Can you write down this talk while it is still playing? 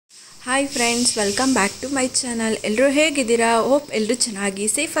Hi friends, welcome back to my channel. ಎಲ್ಲರೂ ಹೇಗಿದ್ದೀರಾ? Hope ಎಲ್ಲರೂ ಚೆನ್ನಾಗಿ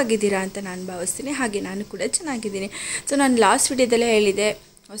ಸೇಫ್ ಆಗಿದ್ದೀರಾ ಅಂತ ನಾನು ಭಾವಿಸ್ತೀನಿ. ಹಾಗೆ ನಾನು ಕೂಡ ಚೆನ್ನಾಗಿದ್ದೀನಿ. ಸೊ ನಾನು ಲಾಸ್ಟ್ ವಿಡಿಯೋದಲ್ಲೇ ಹೇಳಿದೆ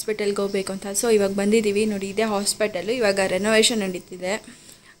ಹಾಸ್ಪಿಟಲ್ಗೆ ಹೋಗಬೇಕು ಅಂತ. ಸೊ ಇವಾಗ ಬಂದಿದ್ದೀವಿ ನೋಡಿ, ಇದೇ ಹಾಸ್ಪಿಟಲು. ಇವಾಗ ರೆನೋವೇಷನ್ ನಡೀತಿದೆ,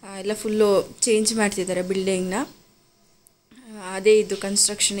 ಎಲ್ಲ ಫುಲ್ಲು ಚೇಂಜ್ ಮಾಡ್ತಿದ್ದಾರೆ ಬಿಲ್ಡಿಂಗ್ನ. ಅದೇ ಇದು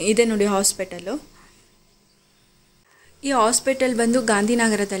ಕನ್ಸ್ಟ್ರಕ್ಷನ್ ಇದೆ ನೋಡಿ ಹಾಸ್ಪಿಟಲು. ಈ ಹಾಸ್ಪಿಟಲ್ ಬಂದು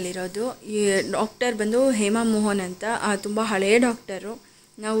ಗಾಂಧಿನಗರದಲ್ಲಿರೋದು. ಈ ಡಾಕ್ಟರ್ ಬಂದು ಹೇಮಾ ಮೋಹನ್ ಅಂತ, ತುಂಬ ಹಳೆಯ ಡಾಕ್ಟರು.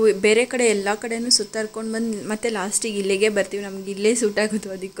 ನಾವು ಬೇರೆ ಕಡೆ ಎಲ್ಲ ಕಡೆಯೂ ಸುತ್ತಾಡ್ಕೊಂಡು ಬಂದು ಮತ್ತೆ ಲಾಸ್ಟಿಗೆ ಇಲ್ಲಿಗೆ ಬರ್ತೀವಿ, ನಮ್ಗೆ ಇಲ್ಲೇ ಸೂಟ್ ಆಗೋದು.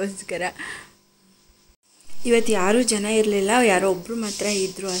 ಅದಕ್ಕೋಸ್ಕರ ಇವತ್ತು ಯಾರೂ ಜನ ಇರಲಿಲ್ಲ, ಯಾರೋ ಒಬ್ಬರು ಮಾತ್ರ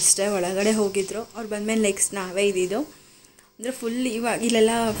ಇದ್ದರು ಅಷ್ಟೇ. ಒಳಗಡೆ ಹೋಗಿದ್ರು. ಅವ್ರು ಬಂದಮೇಲೆ ನೆಕ್ಸ್ಟ್ ನಾವೇ ಇದ್ದಿದ್ದು. ಅಂದರೆ ಫುಲ್ ಇವಾಗ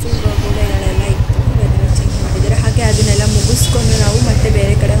ಇಲ್ಲೆಲ್ಲ ಫುಲ್ ಗೋಡೆಗಳೆಲ್ಲ ಇತ್ತು, ಅದೆಲ್ಲ ಚೇಂಜ್ ಮಾಡಿದ್ದಾರೆ. ಹಾಗೆ ಅದನ್ನೆಲ್ಲ ಮುಗಿಸ್ಕೊಂಡು ನಾವು ಮತ್ತೆ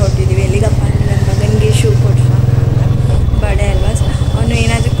ಬೇರೆ ಕಡೆ ಹೊರಟಿದ್ದೀವಿ. ಎಲ್ಲಿಗಪ್ಪ ಅಂದರೆ ನನ್ನ ಮಗನಿಗೆ ಶೂ ಕೊಡ್ಸೋಣ ಅಂತ. ಬಡೆ ಅಲ್ವಾ, ಅವನು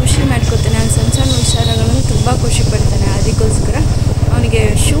ಏನಾದರೂ ಖುಷಿ ಮಾಡ್ಕೊತಾನೆ. ಅವ್ನು ಸಣ್ಣ ಸಣ್ಣ ವಿಚಾರಗಳನ್ನು ತುಂಬ ಖುಷಿ ಪಡ್ತಾನೆ. ಅದಕ್ಕೋಸ್ಕರ ಅವನಿಗೆ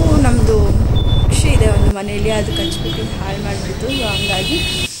ಶೂ, ನಮ್ಮದು ಖುಷಿ ಇದೆ ಒಂದು ಮನೆಯಲ್ಲಿ, ಅದು ಕಚ್ಬಿಟ್ಟು ಹಾಳು ಮಾಡಿಬಿಟ್ಟು. ಹಂಗಾಗಿ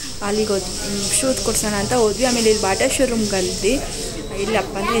ಅಲ್ಲಿಗೆ ಹೋದ್ವಿ, ಶೂದ್ ಕೊಡ್ಸೋಣ ಅಂತ ಹೋದ್ವಿ. ಆಮೇಲೆ ಇಲ್ಲಿ ಬಾಟಾ ಶೋರೂಮ್ಗಲ್ದಿ,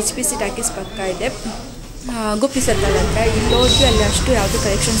 ಇಲ್ಲಪ್ಪ ಅಂದರೆ HPC ಟಾಕೀಸ್ ಪಕ್ಕ ಇದೆ, ಗುಪ್ಪಿ ಸರ್ಕಲ್ ಅಂತ. ಇಲ್ಲಿ ಹೋದ್ವಿ, ಅಲ್ಲಿ ಅಷ್ಟು ಯಾವುದೂ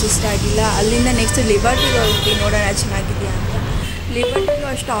ಕಲೆಕ್ಷನ್ಸ್ ಇಷ್ಟ ಆಗಿಲ್ಲ. ಅಲ್ಲಿಂದ ನೆಕ್ಸ್ಟ್ ಲಿಬರ್ಟಿಗೆ ಹೋದ್ವಿ, ನೋಡೋಣ ಚೆನ್ನಾಗಿದೆಯಾ ಅಂತ. ಲಿಬರ್ಟಿಗೂ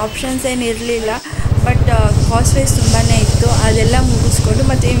ಅಷ್ಟು ಆಪ್ಷನ್ಸ್ ಏನು ಇರಲಿಲ್ಲ, ಬಟ್ ಕಾಸ್ಟ್ ವೈಸ್ ತುಂಬಾ ಇತ್ತು. ಅದೆಲ್ಲ ಮುಗಿಸ್ಕೊಂಡು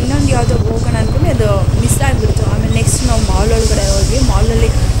ಮತ್ತೆ ಇನ್ನೊಂದು ಯಾವುದೋ ಹೋಗೋಣ ಅಂದ್ಕೊಂಡು ಅದು ಮಿಸ್ ಆಗಿಬಿಡ್ತು. ಆಮೇಲೆ ನೆಕ್ಸ್ಟ್ ನಾವು ಮಾಲ್ ಒಳಗಡೆ ಹೋದ್ವಿ. ಮಾಲಲ್ಲಿ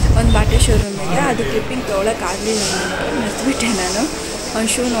ಒಂದು ಬಾಟಾ ಶೋರೂಮ್ ಇದೆ, ಅದು ಕ್ಲಿಪ್ಪಿಂಗ್ ತೊಗೊಳಕ್ಕಾಗಲಿಲ್ಲ, ನನಗೆ ಮರ್ತುಬಿಟ್ಟೆ ನಾನು. ಒಂದು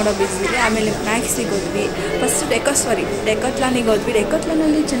ಶೂ ನೋಡೋ ಬಿಸಿಲಿ. ಆಮೇಲೆ ಮ್ಯಾಕ್ಸಿಗೆ ಹೋದ್ವಿ. ಫಸ್ಟ್ ಡೆಕಾತ್ಲಾನಿಗೆ ಹೋದ್ವಿ.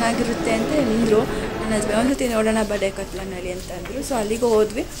 ಡೆಕಾತ್ಲಾನಲ್ಲಿ ಚೆನ್ನಾಗಿರುತ್ತೆ ಅಂತ ಅಂದರು ನನ್ನ ಹಸ್ಬೆಂಡ್. ಒಂದ್ಸತಿ ನೋಡೋಣ ಬಾ ಡೆಕಾತ್ಲಾನಲ್ಲಿ ಅಂತ ಅಂದರು. ಸೊ ಅಲ್ಲಿಗೆ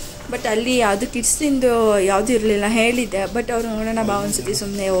ಹೋದ್ವಿ. ಬಟ್ ಅಲ್ಲಿ ಯಾವುದು ಕಿಡ್ಸಿಂದು ಯಾವುದೂ ಇರಲಿಲ್ಲ. ಹೇಳಿದ್ದೆ, ಬಟ್ ಅವರು ನೋಡೋಣ ಬಾ ಒಂದ್ಸತಿ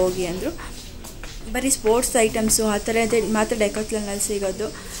ಸುಮ್ಮನೆ ಹೋಗಿ ಅಂದರು. ಬರೀ ಸ್ಪೋರ್ಟ್ಸ್ ಐಟಮ್ಸು ಆ ಥರ ಮಾತ್ರ ಡೆಕಾತ್ಲಾನಲ್ಲಿ ಸಿಗೋದು.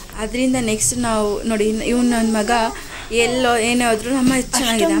 ಅದರಿಂದ ನೆಕ್ಸ್ಟ್ ನಾವು ನೋಡಿ, ಇವ್ನು ನನ್ನ ಮಗ ಎಲ್ಲೋ ಏನೇ ಹೋದ್ರು, ಅಮ್ಮ ಇದು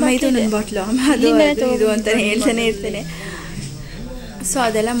ಚೆನ್ನಾಗಿದೆ, ಅಮ್ಮ ಇದು ನನ್ನ ಬಾಟ್ಲು, ಅಮ್ಮ ಅದು ಇದು ಅಂತಾನೆ ಹೇಳ್ತಾನೆ ಇರ್ತೇನೆ. ಸೊ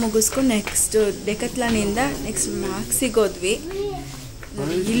ಅದೆಲ್ಲ ಮುಗಿಸ್ಕೊಂಡು ನೆಕ್ಸ್ಟ್ ಡೆಕಾತ್ಲಾನಿಂದ ನೆಕ್ಸ್ಟ್ ಮ್ಯಾಕ್ಸಿಗೆ ಹೋದ್ವಿ.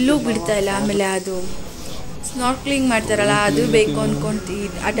 ನೋಡಿ ಇಲ್ಲೂ ಬಿಡ್ತಾಯಿಲ್ಲ. ಆಮೇಲೆ ಅದು ಸ್ನಾರ್ಕ್ಲಿಂಗ್ ಮಾಡ್ತಾರಲ್ಲ, ಅದು ಬೇಕು ಅಂದ್ಕೊಂಡು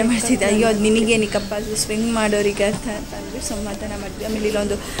ಆಟ ಮಾಡ್ತಿದ್ದೆ. ಅಯ್ಯೋ ಅದು ನಿನಗೇನಿಕಪ್ಪ, ಅದು ಸ್ವಿಂಗ್ ಮಾಡೋರಿಗೆ ಅಂತ ಅಂತಂದ್ರೆ ಸಮಾಧಾನ ಮಾಡಿದ್ವಿ. ಆಮೇಲೆ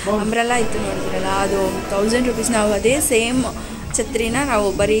ಇಲ್ಲೊಂದು ಅಂಬ್ರೆಲ್ಲ ಇತ್ತು ನೋಡಿದ್ರಲ್ಲ, ಅದು 1000 ರೂಪೀಸ್. ನಾವು ಅದೇ ಸೇಮ್ ಛತ್ರಿನ ನಾವು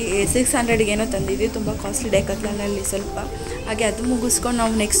ಬರೀ 600ಗೆ ಏನೋ ತಂದಿದ್ವಿ, ತುಂಬ ಕಾಸ್ಟ್ಲಿ ಡೆಕಾತ್ಲಾನಲ್ಲಿ ಸ್ವಲ್ಪ. ಹಾಗೆ ಅದು ಮುಗಿಸ್ಕೊಂಡು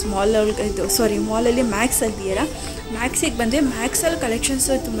ನಾವು ನೆಕ್ಸ್ಟ್ ಮಾಲಲ್ಲಿ ಮ್ಯಾಕ್ಸ್ ಇದೆಯಲ್ಲ, ಮ್ಯಾಕ್ಸಿಗೆ ಬಂದ್ವಿ. ಮ್ಯಾಕ್ಸಲ್ಲಿ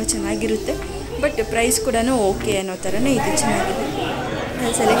ಕಲೆಕ್ಷನ್ಸು ತುಂಬ ಚೆನ್ನಾಗಿರುತ್ತೆ, ಬಟ್ ಪ್ರೈಸ್ ಕೂಡ ಓಕೆ ಅನ್ನೋ ಥರನೇ ಇದು ಚೆನ್ನಾಗಿದೆ.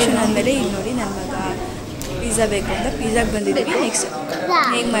 ಸೆಲೆಕ್ಷನ್ ಆದಮೇಲೆ ಇಲ್ಲಿ ನೋಡಿ, ನನ್ನ ಮಗ ಪಿಜ್ಜಾ ಬೇಕು ಅಂತ ಪಿಜ್ಜಾಗೆ ಬಂದಿದ್ದೀವಿ. ನೆಕ್ಸ್ಟ್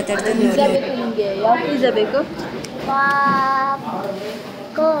ಹೇಗೆ ಮಾತಾಡ್ತಾರೆ ನೋಡಿ. ನಿಮಗೆ ಯಾವ ಪಿಜ್ಜಾ ಬೇಕು?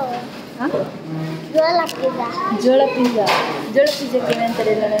 ಜೋಳ ಪಿಜ್ಜಾಕ್ಕೆ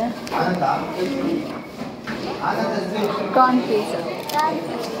ಏನಂತಾರೆ ಹೇಳೋಣ? Corn pizza.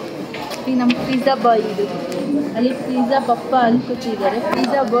 ಈಗ ನಮ್ಮ ಪಿಜ್ಜಾ ಬಾಯ್ ಇದು, ಅಲ್ಲಿ ಪಿಜ್ಜಾ ಪಪ್ಪ ಅಲ್ಲಿ ಕೂತಿದ್ದಾರೆ,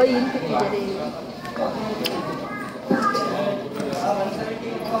 ಪಿಜ್ಜಾ ಬಾಯ್ ಇಲ್ಲಿ ಕೂತಿದ್ದಾರೆ.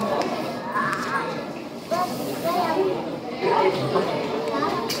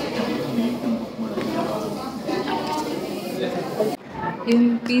 ಇವ್ನು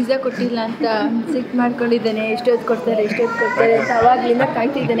ಪಿಜ್ಜಾ ಕೊಟ್ಟಿಲ್ಲ ಅಂತ ಸಿಟ್ ಮಾಡ್ಕೊಂಡಿದ್ದಾನೆ. ಎಷ್ಟೊತ್ತು ಕೊಡ್ತಾರೆ ಅಂತ ಅವಾಗಲಿಂದ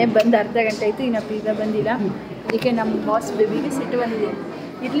ಕಾಯ್ತಿದ್ದಾನೆ. ಬಂದು ಅರ್ಧ ಗಂಟೆ ಆಯಿತು, ಇನ್ನು ಪಿಜ್ಜಾ ಬಂದಿಲ್ಲ. ಅದಕ್ಕೆ ನಮ್ಮ ಬಾಸ್ ಬೇಬಿಗೆ ಸಿಟ್ಟು ಬಂದಿದೆ.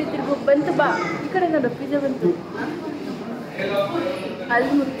 ಇಡ್ಲಿ ತಿರ್ಗು ಬಂತು, ಬಾ ಈ ಕಡೆ ನೋಡು, ಪಿಜ್ಜಾ ಬಂತು.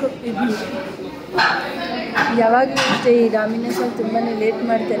 ಅಲ್ಲಿ ಮುಟ್ಕೊಟ್ಟಿದ್ವಿ. ಯಾವಾಗಲೂ ಅಷ್ಟೇ, ಈ ಡಾಮಿನೋಸಲ್ಲಿ ತುಂಬಾ ಲೇಟ್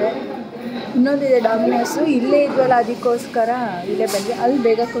ಮಾಡ್ತಾರೆ. ಇನ್ನೊಂದಿದೆ ಡಾಮಿನೋಸು, ಇಲ್ಲೇ ಇದ್ವಲ್ಲ ಅದಕ್ಕೋಸ್ಕರ ಇಲ್ಲೇ ಬಂದ್ವಿ. ಅಲ್ಲಿ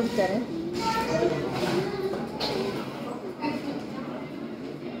ಬೇಗ ಕೊಡ್ತಾರೆ.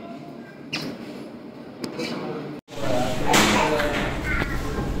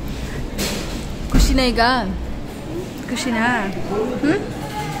 ಖುಷಿನಾ ಈಗ? ಖುಷಿನಾ?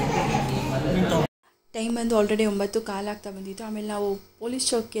 ಟೈಮ್ ಬಂದು ಆಲ್ರೆಡಿ 9:15 ಆಗ್ತಾ ಬಂದಿತ್ತು. ಆಮೇಲೆ ನಾವು ಪೊಲೀಸ್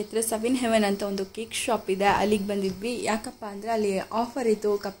ಚೌಕಿ ಹತ್ರ 7 ಹೆವೆನ್ ಅಂತ ಒಂದು ಕೇಕ್ ಶಾಪ್ ಇದೆ, ಅಲ್ಲಿಗೆ ಬಂದಿದ್ವಿ. ಯಾಕಪ್ಪ ಅಂದರೆ ಅಲ್ಲಿ ಆಫರ್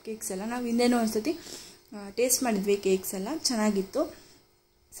ಇತ್ತು ಕಪ್ ಕೇಕ್ಸ್ ಎಲ್ಲ. ನಾವು ಹಿಂದೆನೂ ಒಂದ್ಸತಿ ಟೇಸ್ಟ್ ಮಾಡಿದ್ವಿ, ಕೇಕ್ಸ್ ಎಲ್ಲ ಚೆನ್ನಾಗಿತ್ತು.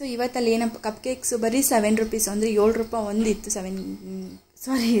 ಸೊ ಇವತ್ತಲ್ಲಿ ಏನಪ್ಪ, ಕಪ್ ಕೇಕ್ಸು ಬರೀ 7 ರೂಪೀಸ್, ಅಂದರೆ 7 ರೂಪಾಯಿ ಒಂದಿತ್ತು.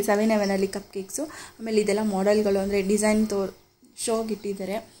 7 ಹೆವೆನಲ್ಲಿ ಕಪ್ ಕೇಕ್ಸು. ಆಮೇಲೆ ಇದೆಲ್ಲ ಮಾಡೆಲ್ಗಳು, ಅಂದರೆ ಡಿಸೈನ್ ಶೋಗೆ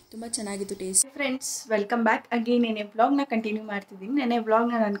ಇಟ್ಟಿದ್ದಾರೆ. ತುಂಬ ಚೆನ್ನಾಗಿತ್ತು taste. Friends, welcome back again. ನೆನೆ ವ್ಲಾಗ್ನ ಕಂಟಿನ್ಯೂ ಮಾಡ್ತಿದ್ದೀನಿ. ನೆನೆ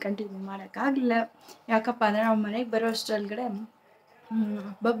ವ್ಲಾಗ್ನ ನಾನು ಕಂಟಿನ್ಯೂ ಮಾಡೋಕ್ಕಾಗಲಿಲ್ಲ. ಯಾಕಪ್ಪ ಅಂದರೆ ನಾವು ಮನೆಗೆ ಬರೋ ಅಷ್ಟರೊಳಗಡೆ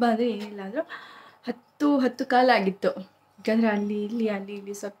ಹಬ್ಬ ಅಂದರೆ ಏನಿಲ್ಲಾಂದರೂ 10 ಕಾಲಾಗಿತ್ತು. ಯಾಕಂದರೆ ಅಲ್ಲಿ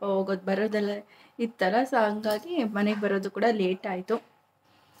ಇಲ್ಲಿ ಸ್ವಲ್ಪ ಹೋಗೋದು ಬರೋದೆಲ್ಲ ಇತ್ತಲ್ಲ. ಸೊ ಹಂಗಾಗಿ ಮನೆಗೆ ಬರೋದು ಕೂಡ ಲೇಟ್ ಆಯಿತು.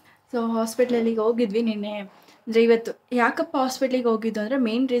 ಸೊ ಹಾಸ್ಪಿಟ್ಲಲ್ಲಿಗೆ ಹೋಗಿದ್ವಿ ನಿನ್ನೆ. ಅಂದರೆ ಇವತ್ತು ಯಾಕಪ್ಪ ಹಾಸ್ಪಿಟ್ಲಿಗೆ ಹೋಗಿದ್ದು ಅಂದರೆ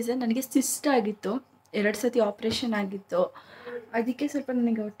ಮೇನ್ ರೀಸನ್, ನನಗೆ ಸಿಸ್ಟ್ ಆಗಿತ್ತು, 2 ಸತಿ ಆಪ್ರೇಷನ್ ಆಗಿತ್ತು. ಅದಕ್ಕೆ ಸ್ವಲ್ಪ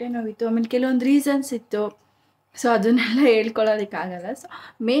ನನಗೆ ಹೊಟ್ಟೆ ನೋವಿತ್ತು. ಆಮೇಲೆ ಕೆಲವೊಂದು ರೀಸನ್ಸ್ ಇತ್ತು. ಸೊ ಅದನ್ನೆಲ್ಲ ಹೇಳ್ಕೊಳ್ಳೋದಕ್ಕಾಗಲ್ಲ. ಸೊ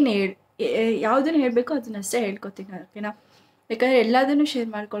ಮೇನ್ ಯಾವುದನ್ನು ಹೇಳಬೇಕು ಅದನ್ನಷ್ಟೇ ಹೇಳ್ಕೊತೀನಿ, ಓಕೆನಾ. ಯಾಕಂದರೆ ಎಲ್ಲದನ್ನು ಶೇರ್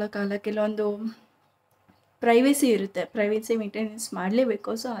ಮಾಡ್ಕೊಳ್ಳೋಕ್ಕಾಗಲ್ಲ, ಕೆಲವೊಂದು ಪ್ರೈವೇಸಿ ಇರುತ್ತೆ, ಪ್ರೈವೇಸಿ ಮೇಂಟೆನೆನ್ಸ್ ಮಾಡಲೇಬೇಕು.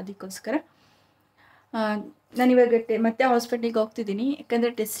 ಸೊ ಅದಕ್ಕೋಸ್ಕರ ನಾನಿವಾಗ ಮತ್ತೆ ಹಾಸ್ಪಿಟ್ಲಿಗೆ ಹೋಗ್ತಿದ್ದೀನಿ.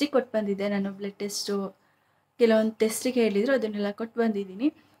 ಯಾಕಂದರೆ ಟೆಸ್ಟಿಗೆ ಕೊಟ್ಟು ಬಂದಿದ್ದೆ, ನಾನು ಬ್ಲಡ್ ಟೆಸ್ಟು ಕೆಲವೊಂದು ಟೆಸ್ಟಿಗೆ ಹೇಳಿದರು, ಅದನ್ನೆಲ್ಲ ಕೊಟ್ಟು ಬಂದಿದ್ದೀನಿ.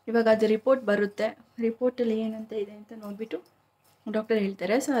 ಇವಾಗ ಅದು ರಿಪೋರ್ಟ್ ಬರುತ್ತೆ, ರಿಪೋರ್ಟಲ್ಲಿ ಏನಂತ ಇದೆ ಅಂತ ನೋಡಿಬಿಟ್ಟು ಡಾಕ್ಟರ್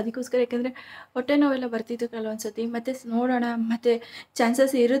ಹೇಳ್ತಾರೆ. ಸೊ ಅದಕ್ಕೋಸ್ಕರ, ಯಾಕೆಂದರೆ ಹೊಟ್ಟೆ ನೋವೆಲ್ಲ ಬರ್ತಿತ್ತು ಕೆಲವೊಂದು ಸತಿ, ಮತ್ತು ನೋಡೋಣ, ಮತ್ತು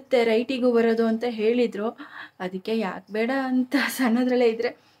ಚಾನ್ಸಸ್ ಇರುತ್ತೆ ರೈಟಿಗೂ ಬರೋದು ಅಂತ ಹೇಳಿದರು. ಅದಕ್ಕೆ ಯಾಕೆ ಬೇಡ ಅಂತ ಸಣ್ಣದ್ರಲ್ಲೇ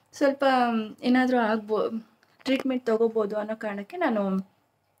ಇದ್ದರೆ ಸ್ವಲ್ಪ ಏನಾದರೂ ಟ್ರೀಟ್ಮೆಂಟ್ ತೊಗೋಬೋದು ಅನ್ನೋ ಕಾರಣಕ್ಕೆ ನಾನು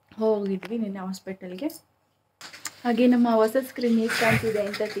ಹೋಗಿದ್ವಿ ನಿನ್ನೆ ಹಾಸ್ಪಿಟಲ್ಗೆ. ಹಾಗೆ ನಮ್ಮ ಹೊಸ ಸ್ಕ್ರೀನ್ ಹೇಗೆ ಕಾಣ್ತಿದೆ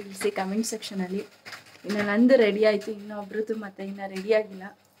ಅಂತ ತಿಳಿಸಿ ಕಮೆಂಟ್ ಸೆಕ್ಷನಲ್ಲಿ. ಇನ್ನು ನಂದು ರೆಡಿ ಆಯಿತು, ಇನ್ನೊಬ್ರದ್ದು ಮತ್ತು ಇನ್ನೂ ರೆಡಿಯಾಗಿಲ್ಲ.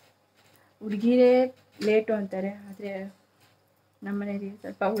 ಹುಡುಗಿರೇ ಲೇಟು ಅಂತಾರೆ, ಆದರೆ ನಮ್ಮ ಮನೇಲಿ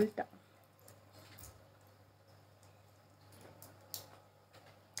ಸ್ವಲ್ಪ ಉಲ್ಟಾ.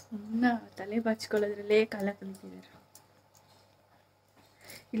 ಇನ್ನು ತಲೆ ಬಾಚ್ಕೊಳ್ಳೋದ್ರಲ್ಲೇ ಕಾಲ ಕಳೀತಿದ್ದಾರೆ.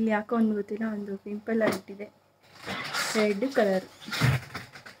 ಇಲ್ಲಿ ಯಾಕೋ ಒಂದು ಗೊತ್ತಿಲ್ಲ, ಒಂದು ಪಿಂಪಲ್ ಆಗಿಟ್ಟಿದೆ, ರೆಡ್ ಕಲರ್.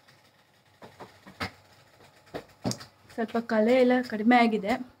 ಸ್ವಲ್ಪ ಕಲೆ ಎಲ್ಲ ಕಡಿಮೆ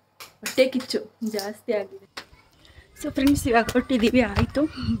ಆಗಿದೆ, ಹೊಟ್ಟೆ ಕಿಚ್ಚು ಜಾಸ್ತಿ ಆಗಿದೆ. ಸೊ ಫ್ರೆಂಡ್ಸ್, ಇವಾಗ ಕೊಟ್ಟಿದ್ದೀವಿ, ಆಯಿತು.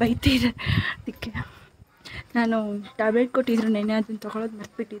 ಬೈತಿದ್ದಾರೆ ಅದಕ್ಕೆ. ನಾನು ಟ್ಯಾಬ್ಲೆಟ್ ಕೊಟ್ಟಿದ್ರು ನೆನ್ನೆ, ಅದನ್ನು ತೊಗೊಳೋದು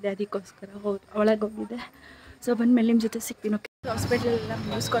ಮರ್ತ್ಬಿಟ್ಟಿದ್ದೆ, ಅದಕ್ಕೋಸ್ಕರ ಒಳಗೆ ಹೋಗಿದ್ದೆ. ಸೊ ಬಂದಮೇಲೆ ನಿಮ್ಮ ಜೊತೆ ಸಿಗ್ತೀನಿ, ಓಕೆ. ಹಾಸ್ಪಿಟಲೆಲ್ಲ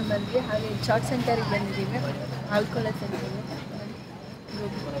ಮುಗಿಸ್ಕೊಂಡು ಬಂದ್ವಿ. ಹಾಗೆ ಶಾರ್ಟ್ ಸೆಂಟರಿಗೆ ಬಂದಿದ್ದೀವಿ, ಆಲ್ಕೋಲ ಸೆಂಟರಿಗೆ.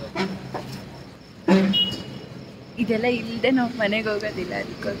 ಇದೆಲ್ಲ ಇಲ್ಲದೆ ನಾವು ಮನೆಗೆ ಹೋಗೋದಿಲ್ಲ,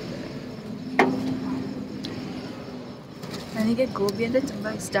 ಅದಕ್ಕೋಸ್ಕರ. ನನಗೆ ಗೋಬಿ ಅಂದರೆ ತುಂಬ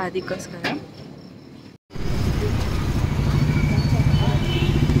ಇಷ್ಟ, ಅದಕ್ಕೋಸ್ಕರ.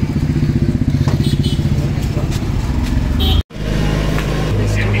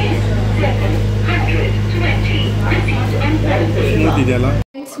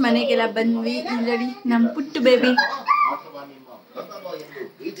 ಮನೆಗೆಲ್ಲ ಬಂದ್ವಿ. ನೋಡಿ ನಮ್ಮ ಪುಟ್ಟು ಬೇಬಿ,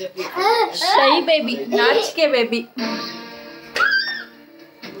 ಶೈ ಬೇಬಿ, ನಾಚಿಕೆ ಬೇಬಿ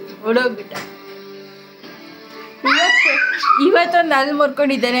ಓಡೋಗ್ಬಿಟ್ಟ. ಇವತ್ತೊಂದು ಹಲ್ಲು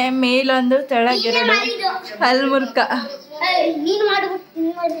ಮುರ್ಕೊಂಡಿದ್ದಾನೆ, ಮೇಲೊಂದು ತೆಳಗೆರಡು ಹಲ್ಲು ಮುರ್ಕ.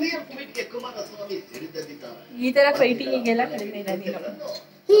 ಈ ತರ ಫೈಟಿಂಗಿಗೆಲ್ಲ ಕಡಿಮೆ ಇಲ್ಲ ನೀನು.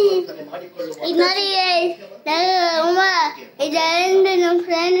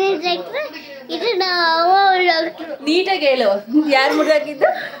 ನೀಟಾಗಿ ಹೇಳು, ಯಾರು ಮುರಿದಾಕಿದ್ದು?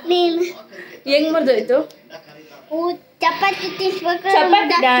 ಹೆಂಗ್ ಮುರಿದೋಯ್ತು?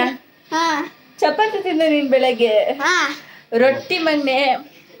 ಚಪಾತಿ ತಿಂದ ನೀನ್ ಬೆಳಗ್ಗೆ? ರೊಟ್ಟಿ ಮೊನ್ನೆ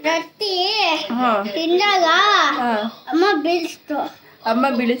ರೊಟ್ಟಿ ತಿಂದಾಗ ಅಮ್ಮ ಬೀಳಿಸ್ತು. ಅಮ್ಮ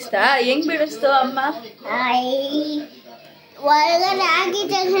ಬೀಳಿಸ್ತಾ? ಹೆಂಗ್ ಬೀಳಿಸ್ತು ಅಮ್ಮ? ಒಳಗಡೆ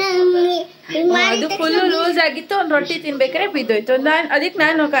ಆಗಿದ್ದ ಅದು ಫುಲ್ ಲೂಸ್ ಆಗಿತ್ತು. ಒಂದು ರೊಟ್ಟಿ ತಿನ್ಬೇಕಾದ್ರೆ ಬಿದ್ದೋಯ್ತು. ಅದಕ್ಕೆ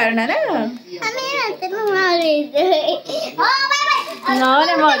ನಾನು ಕಾರಣನ?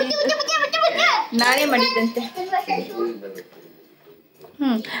 ನಾನೇ ಮಾಡಿದ್ದಂತೆ.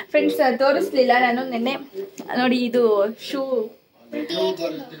 ಫ್ರೆಂಡ್ಸ್, ತೋರಿಸ್ಲಿಲ್ಲ ನಾನು ನಿನ್ನೆ. ನೋಡಿ, ಇದು ಶೂ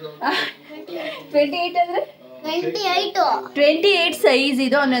 28 ಅಂದ್ರೆ 28 ಸೈಜ್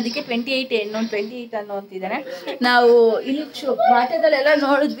ಇದು ಅನ್ನೋದಕ್ಕೆ 28 ಹೆಣ್ಣು 28 ಅನ್ನೋ ಅಂತಿದ್ದಾನೆ. ನಾವು ಇಲ್ಲಿ ಬಾಟದಲ್ಲೆಲ್ಲ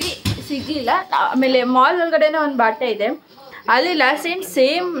ನೋಡಿದ್ವಿ, ಸಿಗ್ಲಿಲ್ಲ. ಆಮೇಲೆ ಮಾಲ್ ಒಳಗಡೆನೇ ಒಂದು ಬಾಟೆ ಇದೆ, ಅಲ್ಲಿ ಲಾಸ್ಟ್ ಟೈಮ್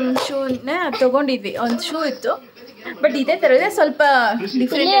ಸೇಮ್ ಶೂನ ತೊಗೊಂಡಿದ್ವಿ. ಒಂದು ಶೂ ಇತ್ತು, ಬಟ್ ಇದೇ ಥರದೇ ಸ್ವಲ್ಪ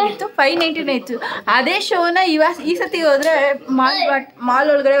ಡಿಫ್ರೆಂಟ್ ಆಗಿತ್ತು. 599 ಇತ್ತು. ಅದೇ ಶೋನ ಈ ಸತಿ ಹೋದರೆ ಮಾಲ್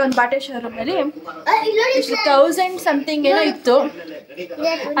ಒಳಗಡೆ ಒಂದು ಬಾಟೆ ಶೋರೂಮಲ್ಲಿ 1000 ಸಮಥಿಂಗ್ ಏನೋ ಇತ್ತು.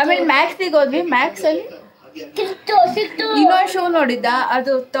 ಆಮೇಲೆ ಮ್ಯಾಕ್ಸಿಗೆ ಹೋದ್ವಿ. ಮ್ಯಾಕ್ಸಲ್ಲಿ ಇನ್ನೊಂದು ಶೂ ನೋಡಿದ್ದ,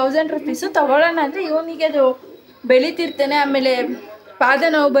 ಅದು 1000 ರೂಪೀಸು. ತಗೊಳ್ಳೋಣ ಅಂದರೆ ಇವನಿಗೆ ಅದು ಬೆಳೀತಿರ್ತಾನೆ, ಆಮೇಲೆ ಪಾದ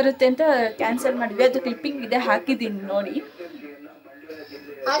ನೋವು ಬರುತ್ತೆ ಅಂತ ಕ್ಯಾನ್ಸಲ್ ಮಾಡಿದ್ವಿ. ಅದು ಕ್ಲಿಪ್ಪಿಂಗ್ ಇದೆ, ಹಾಕಿದ್ದೀನಿ ನೋಡಿ.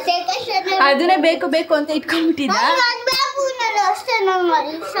 ಅದನ್ನೇ ಬೇಕು ಬೇಕು ಅಂತ ಇಟ್ಕೊಂಡ್ಬಿಟ್ಟಿದ್ದ.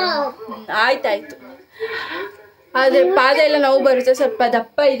 ಆಯ್ತಾಯ್ತು, ಆದ್ರೆ ಪಾದ ಎಲ್ಲ ನೋವು ಬರುತ್ತೆ, ಸ್ವಲ್ಪ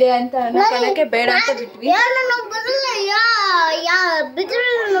ದಪ್ಪ ಇದೆ ಅಂತ ಅನ್ನೋಕೆ ಬೇಡ ಅಂತ ಬಿಟ್ವಿ.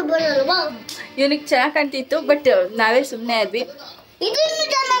 ಇವನಿಗೆ ಚೆನ್ನಾಗಿ ಕಾಣ್ತಿತ್ತು, ಬಟ್ ನಾವೇ ಸುಮ್ಮನೆ ಆದ್ವಿ.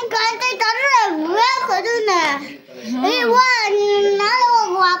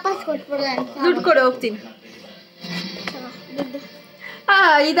 ದುಡ್ಡು ಕೊಡು, ಹೋಗ್ತೀನಿ.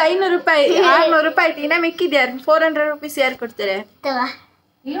 ಇದು 500 ರೂಪಾಯಿ, 600 ರೂಪಾಯಿ ಆಯ್ತು. ಇನ್ನ ಮಿಕ್ಕಿದ್ಯಾರು 400 ರೂಪೀಸ್ ಯಾರು ಕೊಡ್ತಾರೆ?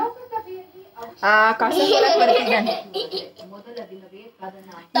 ಕಾಸು ಬರ್ತಿದ್ದಾನೆ.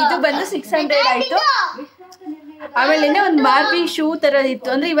 ಇದು ಬಂದು 600 ಆಯ್ತು. ಆಮೇಲೆ ಒಂದು ಬಾರ್ಬಿ ಶೂ ತರ ಇತ್ತು.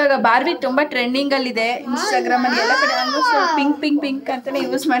 ಅಂದ್ರೆ ಇವಾಗ ಬಾರ್ಬಿ ತುಂಬಾ ಟ್ರೆಂಡಿಂಗ್ ಅಲ್ಲಿ ಇದೆ ಇನ್ಸ್ಟಾಗ್ರಾಮ್ ಅಲ್ಲಿ, ಎಲ್ಲ ಕಡೆ ಆಲ್ಮೋಸ್ಟ್ ಪಿಂಕ್ ಪಿಂಕ್ ಪಿಂಕ್ ಅಂತಾನೆ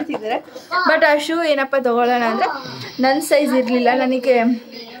ಯೂಸ್ ಮಾಡ್ತಿದ್ದಾರೆ. ಬಟ್ ಆ ಶೂ ಏನಪ್ಪ ತಗೊಳ್ಳೋಣ ಅಂದ್ರೆ ನನ್ನ ಸೈಜ್ ಇರ್ಲಿಲ್ಲ. ನನಗೆ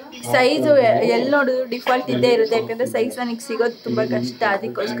ಸೈಜು ಎಲ್ಲಿ ನೋಡಿದ್ರು ಡಿಫಾಲ್ಟ್ ಇದ್ದೇ ಇರುತ್ತೆ, ಯಾಕಂದರೆ ಸೈಜ್ ನನಗೆ ಸಿಗೋದು ತುಂಬ ಕಷ್ಟ.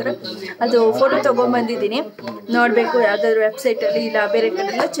 ಅದಕ್ಕೋಸ್ಕರ ಅದು ಫೋಟೋ ತೊಗೊಂಬಂದಿದ್ದೀನಿ. ನೋಡಬೇಕು ಯಾವುದಾದ್ರು ವೆಬ್ಸೈಟಲ್ಲಿ ಇಲ್ಲ ಬೇರೆ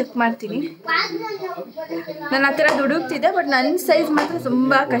ಕಡೆಲ್ಲ ಚೆಕ್ ಮಾಡ್ತೀನಿ. ನಾನು ಆ ಥರ ಹುಡುಕ್ತಿದ್ದೆ, ಬಟ್ ನನ್ನ ಸೈಜ್ ಮಾತ್ರ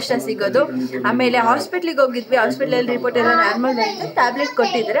ತುಂಬ ಕಷ್ಟ ಸಿಗೋದು. ಆಮೇಲೆ ಹಾಸ್ಪಿಟ್ಲಿಗೆ ಹೋಗಿದ್ವಿ, ಹಾಸ್ಪಿಟ್ಲಲ್ಲಿ ರಿಪೋರ್ಟ್ ಎಲ್ಲ ನಾರ್ಮಲ್ ಬಂತು, ಟ್ಯಾಬ್ಲೆಟ್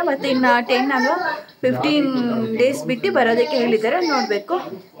ಕೊಟ್ಟಿದ್ದಾರೆ. ಮತ್ತು ಇನ್ನು 10 ಅಥವಾ 15 ಡೇಸ್ ಬಿಟ್ಟು ಬರೋದಕ್ಕೆ ಹೇಳಿದ್ದಾರೆ. ನೋಡಬೇಕು.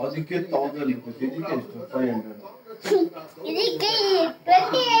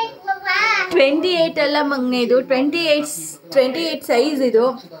 28 ಅಲ್ಲ ಮಗ್ನೆ, ಇದು 28 ಸೈಜ್. ಇದು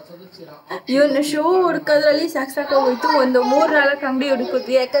ಇವನು ಶೂ ಹುಡ್ಕೋದ್ರಲ್ಲಿ ಸಾಕೋಗೋಯ್ತು. ಒಂದು 3-4 ಅಂಗಡಿ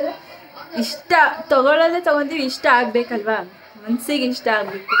ಹುಡುಕಿದ್ವಿ, ಯಾಕಂದರೆ ಇಷ್ಟ ತೊಗೊಳ್ತೀವಿ, ಇಷ್ಟ ಆಗಬೇಕಲ್ವಾ, ಮನಸ್ಸಿಗೆ ಇಷ್ಟ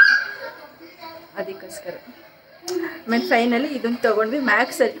ಆಗಬೇಕು, ಅದಕ್ಕೋಸ್ಕರ. ಆಮೇಲೆ ಫೈನಲಿ ಇದನ್ನು ತೊಗೊಂಡ್ವಿ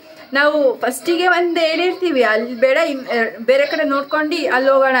ಮ್ಯಾಕ್ಸಲ್ಲಿ. ನಾವು ಫಸ್ಟಿಗೆ ಒಂದು ಹೇಳಿರ್ತೀವಿ ಅಲ್ಲಿ ಬೇಡ, ಬೇರೆ ಕಡೆ ನೋಡ್ಕೊಂಡು ಅಲ್ಲಿ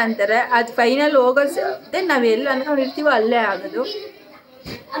ಹೋಗೋಣ ಅಂತಾರೆ. ಅದು ಫೈನಲ್ ಹೋಗೋದೇ ನಾವು ಎಲ್ಲಿ ಅಂದ್ಕೊಂಡಿರ್ತೀವೋ ಅಲ್ಲೇ ಆಗೋದು.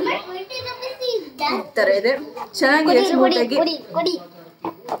 ಈ ಥರ ಇದೆ, ಚೆನ್ನಾಗಿದೆ, ಸ್ಮೂತಾಗಿ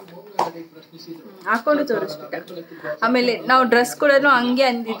ಹಾಕೊಂಡು ತೋರಿಸ್ಬಿಟ್ಟೆ. ಆಮೇಲೆ ನಾವು ಡ್ರೆಸ್ ಕೂಡ ಹಂಗೆ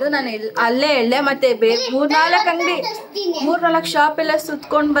ಅಂದಿದ್ದು, ನಾನು ಅಲ್ಲೇ ಹೇಳದೆ. ಮತ್ತೆ 3-4 ಶಾಪ್ ಎಲ್ಲ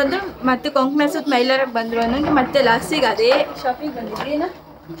ಸುತ್ಕೊಂಡು ಬಂದರು, ಮತ್ತೆ ಕೊಂಕಣ ಸುತ್ತ ಮೈಲಾರಕ್ಕೆ ಬಂದರು ಅನ್ನೋಂಗೆ ಮತ್ತೆ ಲಾಸ್ಟಿಗೆ ಅದೇ ಶಾಪಿಗೆ ಬಂದಿದ್ವಿ. ಏನು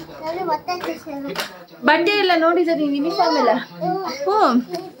ಬಟ್ಟೆ ಎಲ್ಲ ನೋಡಿದ್ರೆ ನೀನು ಯೂನಿಫಾರ್ಮ್ ಎಲ್ಲ?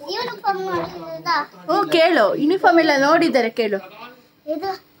 ಹ್ಞೂ ಕೇಳು, ಯೂನಿಫಾರ್ಮ್ ಎಲ್ಲ ನೋಡಿದ್ದಾರೆ, ಕೇಳು.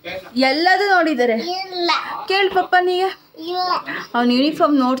 ಎಲ್ಲದೂ ನೋಡಿದ್ದಾರೆ, ಕೇಳು ಪಪ್ಪನಿಗೆ. ಅವ್ನು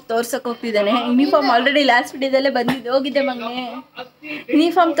ಯೂನಿಫಾರ್ಮ್ ನೋಡಿ ತೋರ್ಸಕ್ಕೆ ಹೋಗ್ತಿದ್ದಾನೆ. ಯೂನಿಫಾರ್ಮ್ ಆಲ್ರೆಡಿ ಲಾಸ್ಟ್ ವಿಡಿಯೋದಲ್ಲೇ ಹೋಗಿದ್ದೆ ಮಗನೇ.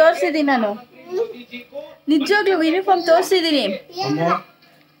 ಯೂನಿಫಾರ್ಮ್ ತೋರಿಸಿದ್ದೀನಿ ನಾನು, ನಿಜವಾಗ್ಲೂ ಯೂನಿಫಾರ್ಮ್ ತೋರಿಸಿದ್ದೀನಿ.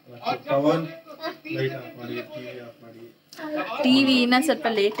 ಟಿವಿ ಇನ್ನ ಸ್ವಲ್ಪ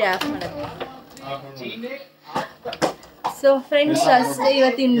ಲೇಟೇ ಆಫ್ ಮಾಡೋದು. ಸೊ ಫ್ರೆಂಡ್ಸ್, ಅಷ್ಟೇ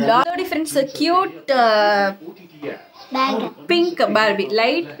ಇವತ್ತಿನ ಬ್ಲಾಗ್. ನೋಡಿ friends, cute pink Barbie,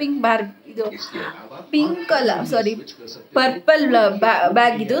 light pink Barbie. ಇದು ಪಿಂಕ್ ಅಲ್ಲ, ಸಾರಿ ಪರ್ಪಲ್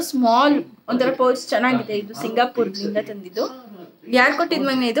ಬ್ಯಾಗ್. ಇದು ಸ್ಮಾಲ್, ಒಂಥರ ಪೋಸ್ ಚೆನ್ನಾಗಿದೆ. ಇದು ಸಿಂಗಾಪುರ್ದಿಂದ ತಂದಿದ್ದು. ಯಾರು ಕೊಟ್ಟಿದ್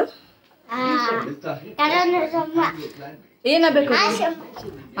ಮಗನೇ ಇದು? ಏನಾಗಬೇಕು?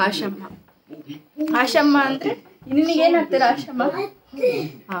 ಆಶಮ್ಮ. ಆಶಮ್ಮ ಅಂದ್ರೆ ನಿನಗೇನಾಗ್ತಾರೆ? ಆಶಮ್ಮ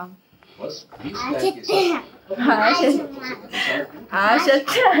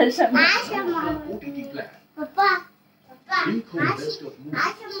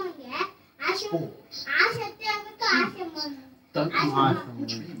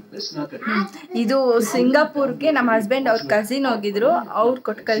ಇದು ಸಿಂಗಾಪುರ್ಗೆ ನಮ್ಮ ಹಸ್ಬೆಂಡ್ ಅವ್ರ ಕಸಿನ್ ಹೋಗಿದ್ರು, ಅವ್ರು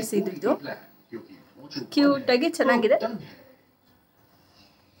ಕೊಟ್ಟು ಕಳ್ಸಿದ್ದು. ಕ್ಯೂಟ್ ಆಗಿ ಚೆನ್ನಾಗಿದೆ.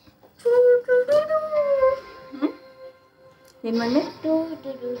 ಏನ್ ಮೊನ್ನೆ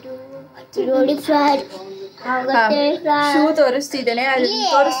ಶೂ ತೋರಿಸ್ತಿದ್ದೇನೆ, ಅದನ್ನ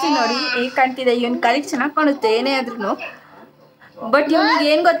ತೋರಿಸ್ತೀನಿ ನೋಡಿ ಹೇಗೆ ಕಾಣ್ತಿದೆ. ಇವನ್ ಕಾಲಿಗೆ ಚೆನ್ನಾಗಿ ಕಾಣುತ್ತೆ ಏನೇ ಆದ್ರೂ. ಬಟ್ ಇವನಿಗೆ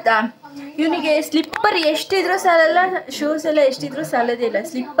ಏನ್ ಗೊತ್ತಾ, ಇವನಿಗೆ ಸ್ಲಿಪ್ಪರ್ ಎಷ್ಟಿದ್ರು ಸಾಲಲ್ಲ, ಶೂಸ್ ಎಲ್ಲ ಎಷ್ಟಿದ್ರು ಸಾಲೋದಿಲ್ಲ.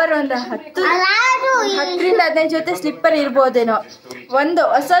 ಸ್ಲಿಪ್ಪರ್ ಒಂದು 10-15 ಜೊತೆ ಸ್ಲಿಪ್ಪರ್ ಇರ್ಬೋದೇನೋ. ಒಂದು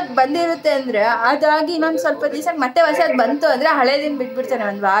ಹೊಸದ್ ಬಂದಿರುತ್ತೆ ಅಂದ್ರೆ ಅದಾಗಿ ಇನ್ನೊಂದು ಸ್ವಲ್ಪ ದಿವಸ ಮತ್ತೆ ಹೊಸದ್ ಬಂತು ಅಂದ್ರೆ ಹಳೇದಿನ ಬಿಟ್ಬಿಡ್ತಾನೆ.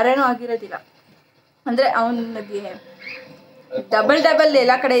 ಒಂದು ವಾರನೂ ಆಗಿರೋದಿಲ್ಲ. ಅಂದ್ರೆ ಅವನಿಗೆ ಡಬಲ್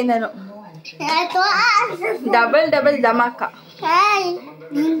ಎಲ್ಲ ಕಡೆಯಿಂದನು ಡಬಲ್ ಧಮಾಕ.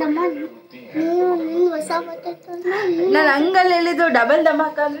 ನಾನು ಹಂಗಲ್ಲಿ ಹೇಳಿದ್ದು ಡಬಲ್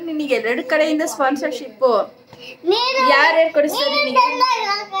ಧಮಾಕ ಅಂದ್ರೆ ನಿನಗೆ 2 ಕಡೆಯಿಂದ ಸ್ಪಾನ್ಸರ್ಶಿಪ್. ಯಾರ್ಯಾರು ಕೊಡಿಸ್ತಾರೆ ನಿನಗೆ?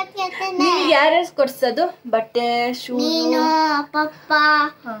 ಯಾರ್ಯಾರು ಕೊಡ್ಸೋದು? ಬಟ್ಟೆ, ಶೂ?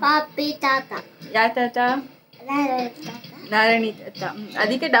 ಯಾವ ತಾತ? ನಾರಾಯಣಿ ತಾತ.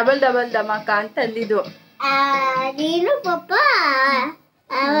 ಅದಕ್ಕೆ ಡಬಲ್ ಧಮಾಕ ಅಂತ ಅಂದಿದ್ದು. ನೀನು ಪಪ್ಪ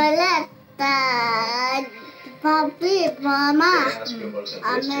ಅವೆಲ್ಲ ಪಾಪಿ ಮಾಮ,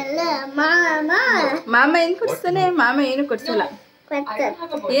 ಆಮೇಲೆ ಮಾಮ ಏನ್ ಕೊಡ್ಸ್ತಾನೆ? ಮಾಮ ಏನು ಕೊಡ್ಸಲ್ಲ.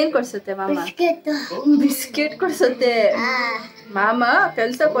 ಏನ್ ಕೊಡ್ಸುತ್ತೆ ಮಾಮ? ಬಿಸ್ಕೆಟ್ ಕೊಡ್ಸುತ್ತೆ ಮಾಮ.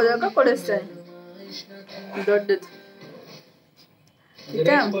 ಕೆಲ್ಸಕ್ಕೆ ಹೋದಾಗ ಕೊಡಿಸ್ತಾನೆ ದೊಡ್ಡದು.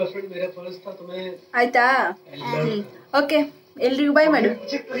 ಆಯ್ತಾ? ಓಕೆ, ಎಲ್ರಿಗೂ ಬಾಯ್ ಮಾಡು.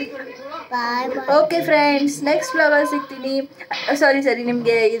 ಓಕೆ ಫ್ರೆಂಡ್ಸ್, ನೆಕ್ಸ್ಟ್ ವ್ಲಾಗಲ್ಲಿ ಸಿಗ್ತೀನಿ. ಸಾರಿ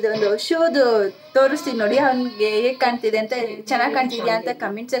ನಿಮಗೆ ಇದೊಂದು ಶೂದು ತೋರಿಸ್ತೀನಿ ನೋಡಿ. ಅವ್ನಿಗೆ ಹೇಗೆ ಕಾಣ್ತಿದೆ ಅಂತ, ಚೆನ್ನಾಗಿ ಕಾಣ್ತಿದ್ಯಾ ಅಂತ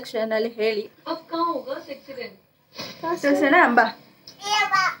ಕಮೆಂಟ್ ಸೆಕ್ಷನಲ್ಲಿ ಹೇಳಿ. ತೋರ್ಸೋಣ ಅಂಬಾ?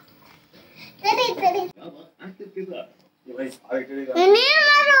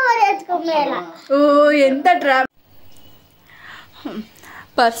 ಓ ಎಂತ ಡ್ರಾಮ.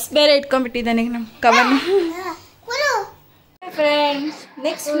 ಪರ್ಸ್ ಬೇರೆ ಇಟ್ಕೊಂಡ್ಬಿಟ್ಟಿದ್ದಾನೆ ನಮ್ಮ ಕವನ್. ಫ್ರೆಂಡ್ಸ್,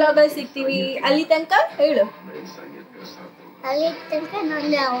 ನೆಕ್ಸ್ಟ್ ವ್ಲಾಗಲ್ಲಿ ಸಿಗ್ತೀವಿ. ಅಲ್ಲಿ ತನಕ ಹೇಳು.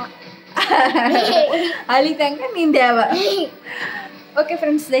 ಅಲ್ಲಿ ತನಕ ನಿಂದೆ ಅವ. ಓಕೆ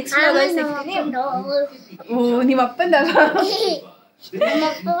ಫ್ರೆಂಡ್ಸ್, ನೆಕ್ಸ್ಟ್ ವ್ಲಾಗಲ್ಲಿ ಸಿಗ್ತೀನಿ. ಓ ನಿಮ್ಮ ಅಪ್ಪಂದವ.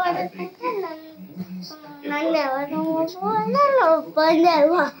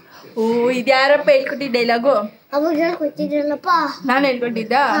 ಓ ಇದ್ಯಾರಪ್ಪ ಹೇಳ್ಕೊಟ್ಟಿದ್ದ ಡೈಲಾಗು? ನಾನು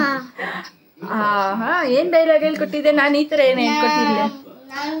ಹೇಳ್ಕೊಟ್ಟಿದ್ದ? ಹಾ ಏನ್ ಡೈಲಾಗ್ ಹೇಳ್ಕೊಟ್ಟಿದ್ದೆ? ನಾನು ಈ ತರ ಏನು ಹೇಳ್ಕೊಟ್ಟಿದ್ದೆ?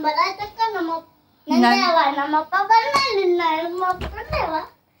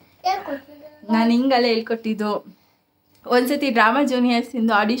 ನಾನು ಹಿಂಗಲ್ಲ ಹೇಳ್ಕೊಟ್ಟಿದ್ದು. ಒಂದ್ಸತಿ ಡ್ರಾಮಾ ಜೂನಿಯರ್ಸ್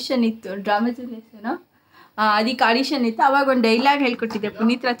ಇಂದು ಆಡಿಷನ್ ಇತ್ತು, ಡ್ರಾಮಾ ಜೂನಿಯರ್ಸ್ ಏನೋ ಅದಕ್ಕೆ ಆಡಿಷನ್ ಇತ್ತು. ಅವಾಗ ಒಂದು ಡೈಲಾಗ್ ಹೇಳ್ಕೊಟ್ಟಿದ್ದೆ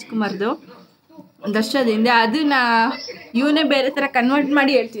ಪುನೀತ್ ರಾಜ್ಕುಮಾರ್ದು, ಒಂದು ವರ್ಷದಿಂದ. ಅದನ್ನ ಇವನೇ ಬೇರೆ ಥರ ಕನ್ವರ್ಟ್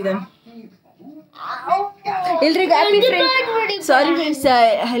ಮಾಡಿ ಹೇಳ್ತಿದ್ದಾನೆ. ಎಲ್ರಿಗೂ ಹ್ಯಾಪಿ ಫ್ರೆಂಡ್ಸ್,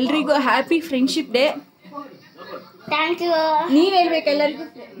 ಎಲ್ರಿಗೂ ಹ್ಯಾಪಿ ಫ್ರೆಂಡ್ಶಿಪ್ ಡೇ. ನೀವ್ ಹೇಳ್ಬೇಕು ಎಲ್ಲರಿಗೂ.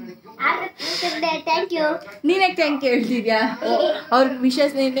 ನೀನೇ ಥ್ಯಾಂಕ್ ಯು ಹೇಳ್ತಿದ್ಯಾ? ಅವ್ರಿಗೆ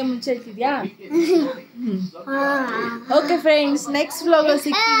ವಿಶೇಷ ಮುಂಚೆ ಹೇಳ್ತಿದ್ಯಾ? Okay friends, next vlog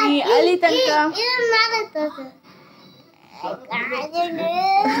ಸಿಗ್ತೀವಿ. ಅಲ್ಲಿ ತನಕ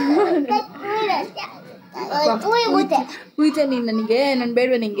ಉಯ್ತ ನೀನು ನನಗೆ? ನಾನು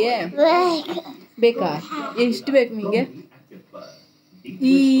ಬೇಡವಾ ನಿಂಗೆ? ಬೇಕಾ? ಎಷ್ಟು ಬೇಕು ನಿಂಗೆ?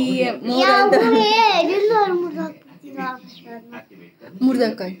 ಈ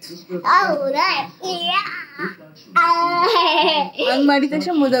ಮುರ್ದಾಕಾಯ್ತು. ಹಂಗ್ ಮಾಡಿದ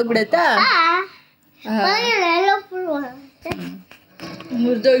ತಕ್ಷಣ ಮುರ್ದೋಗ್ಬಿಡತ್ತಾ?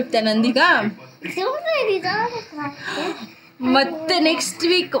 ಮುರ್ದೋಗ್ತ ನಂದೀಗ. ಮತ್ತೆ next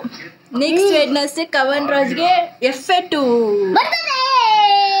week, next Wednesday Kavan ರಾಜ್ಗೆ FA2.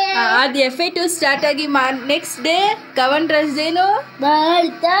 ಅದು FA2 ಸ್ಟಾರ್ಟ್ ಆಗಿ ನೆಕ್ಸ್ಟ್ ಡೇ ಕವನ್ ರಾಜ್ದೇನು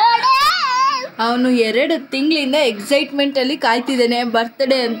ಅವನು 2 ತಿಂಗಳಿಂದ ಎಕ್ಸೈಟ್ಮೆಂಟ್ ಅಲ್ಲಿ ಕಾಯ್ತಿದ್ದಾನೆ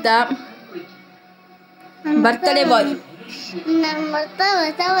ಬರ್ತ್ಡೇ ಅಂತ. ಬರ್ತ್ಡೇ ಬಾಯ್.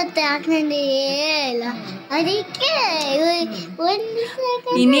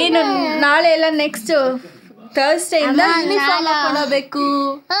 ಇನ್ನೇನು ನಾಳೆ ಎಲ್ಲ ನೆಕ್ಸ್ಟ್ ಥರ್ಸ್ಡೇ ಇಂದ ಯೂನಿಫಾರ್ಮ್ ಹಾಕೊಂಡೋಗ್ಬೇಕು.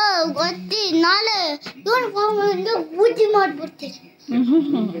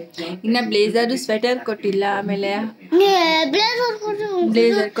 ಇನ್ನ ಬ್ಲೇಸರ್ ಸ್ವೆಟರ್ ಕೊಟ್ಟಿಲ್ಲ, ಆಮೇಲೆ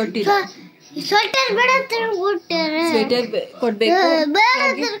ಬ್ಲೇಸರ್ ಕೊಟ್ಟಿಲ್ಲ, ಸ್ವೆಟರ್ ಕೊಡ್ಬೇಕು,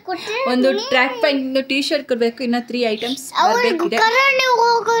 ಒಂದು ಟ್ರ್ಯಾಕ್ ಪ್ಯಾಂಟ್, ಟೀ ಶರ್ಟ್ ಕೊಡ್ಬೇಕು. ಇನ್ನ 3 ಐಟಮ್ಸ್ ಬರ್ಬೇಕಿದೆ.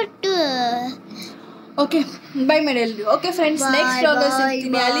 ಓಕೆ ಬೈ ಮಾಡಿ ಎಲ್ರು. ಓಕೆ ಫ್ರೆಂಡ್ಸ್, ನೆಕ್ಸ್ಟ್ ವ್ಲಾಗ್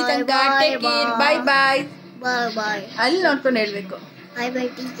ಸಿಗ್ತೀನಿ. ಅಲ್ಲಿ ತನಕ ಟೇಕ್ ಕೇರ್, ಬೈ ಬಾಯ್. ಅಲ್ಲಿ ನೋಡ್ಕೊಂಡು ಹೇಳ್ಬೇಕು.